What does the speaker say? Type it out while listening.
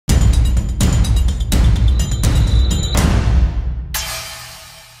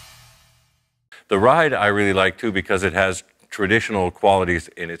The Ride I really like too because it has traditional qualities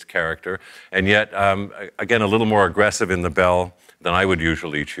in its character, and yet, again, a little more aggressive in the bell than I would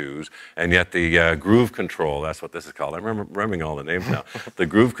usually choose, and yet the Groove Control, that's what this is called. I'm remembering all the names now. The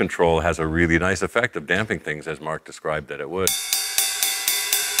Groove Control has a really nice effect of damping things, as Mark described that it would.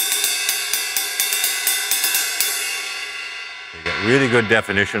 You get really good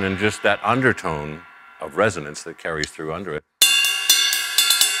definition and just that undertone of resonance that carries through under it.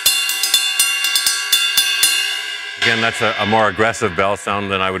 Again, that's a more aggressive bell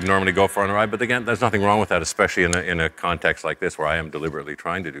sound than I would normally go for on a ride, but again, there's nothing wrong with that, especially in a context like this where I am deliberately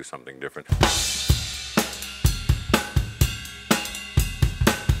trying to do something different.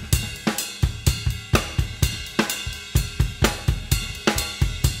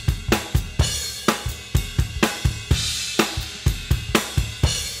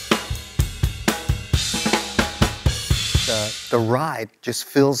 The Ride just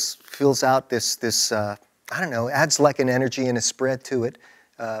fills out this I don't know, adds like an energy and a spread to it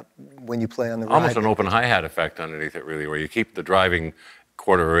when you play on the Ride. Almost an open hi-hat effect underneath it, really, where you keep the driving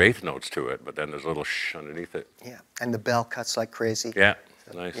quarter or eighth notes to it, but then there's a little shh underneath it. Yeah, and the bell cuts like crazy. Yeah,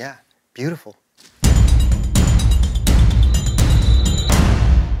 nice. Yeah, beautiful.